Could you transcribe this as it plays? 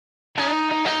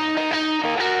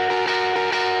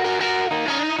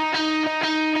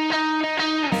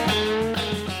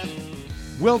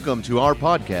Welcome to our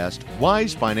podcast,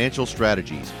 Wise Financial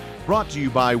Strategies, brought to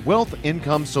you by Wealth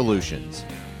Income Solutions.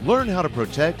 Learn how to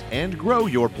protect and grow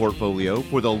your portfolio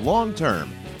for the long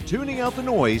term, tuning out the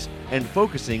noise and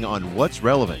focusing on what's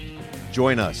relevant.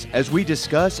 Join us as we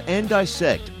discuss and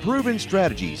dissect proven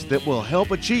strategies that will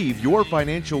help achieve your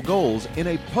financial goals in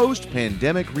a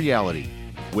post-pandemic reality.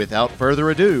 Without further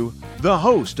ado, the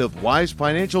host of Wise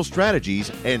Financial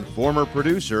Strategies and former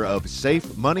producer of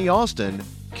Safe Money Austin,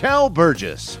 Cal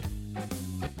Burgess.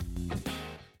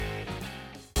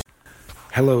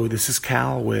 Hello, this is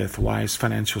Cal with Wise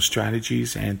Financial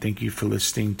Strategies, and thank you for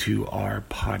listening to our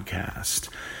podcast.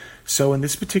 So in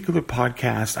this particular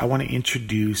podcast, I want to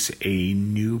introduce a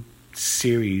new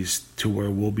series to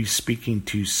where we'll be speaking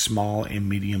to small and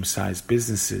medium-sized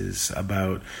businesses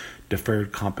about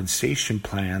deferred compensation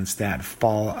plans that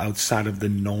fall outside of the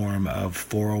norm of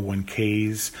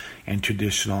 401ks and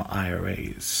traditional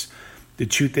IRAs. The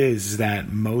truth is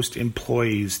that most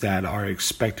employees that are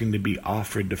expecting to be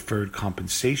offered deferred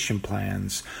compensation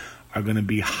plans are going to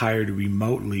be hired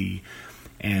remotely,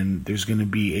 and there's going to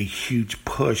be a huge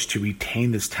push to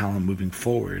retain this talent moving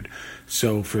forward.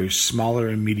 So for smaller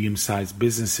and medium-sized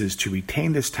businesses to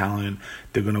retain this talent,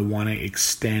 they're going to want to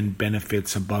extend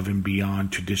benefits above and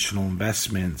beyond traditional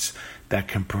investments that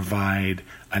can provide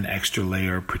an extra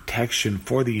layer of protection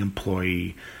for the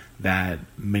employee that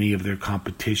many of their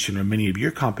competition or many of your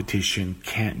competition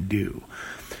can't do.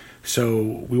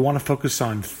 So we want to focus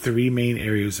on three main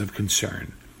areas of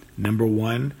concern. Number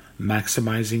one,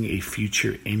 maximizing a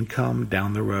future income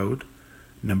down the road.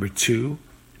 Number two,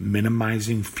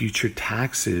 minimizing future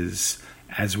taxes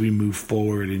as we move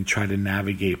forward and try to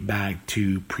navigate back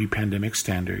to pre-pandemic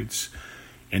standards.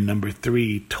 And number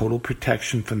three, total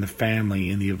protection from the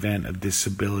family in the event of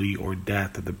disability or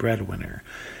death of the breadwinner.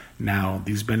 Now,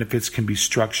 these benefits can be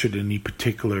structured in any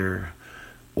particular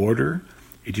order.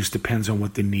 It just depends on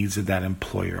what the needs of that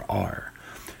employer are.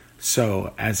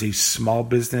 So as a small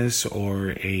business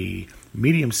or a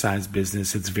medium-sized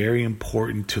business, it's very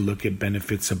important to look at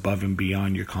benefits above and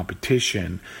beyond your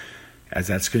competition, as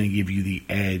that's going to give you the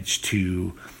edge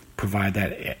to provide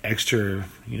that extra,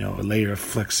 a layer of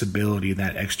flexibility,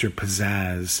 that extra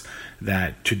pizzazz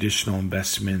that traditional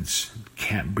investments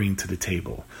can't bring to the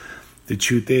table. The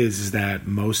truth is that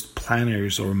most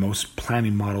planners or most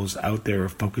planning models out there are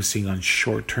focusing on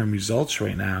short-term results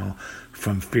right now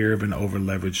from fear of an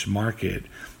over-leveraged market,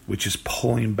 which is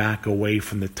pulling back away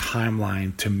from the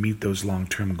timeline to meet those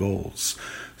long-term goals.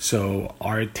 So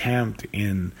our attempt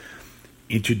in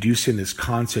introducing this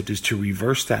concept is to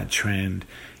reverse that trend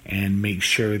and make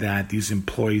sure that these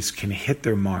employees can hit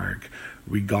their mark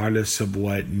regardless of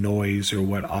what noise or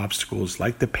what obstacles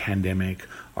like the pandemic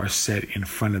are set in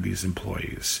front of these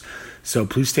employees. So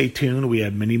please stay tuned. We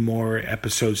have many more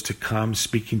episodes to come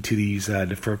speaking to these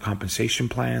deferred compensation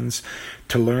plans.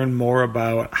 To learn more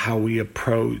about how we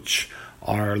approach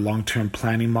our long-term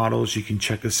planning models, you can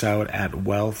check us out at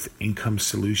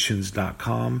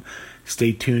wealthincomesolutions.com.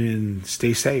 Stay tuned and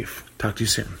stay safe. Talk to you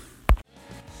soon.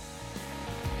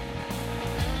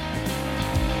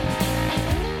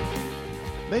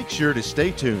 Make sure to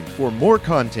stay tuned for more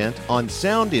content on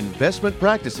sound investment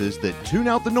practices that tune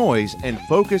out the noise and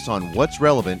focus on what's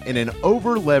relevant in an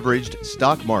over-leveraged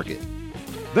stock market.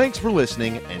 Thanks for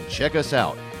listening, and check us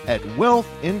out at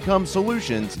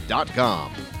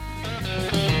wealthincomesolutions.com.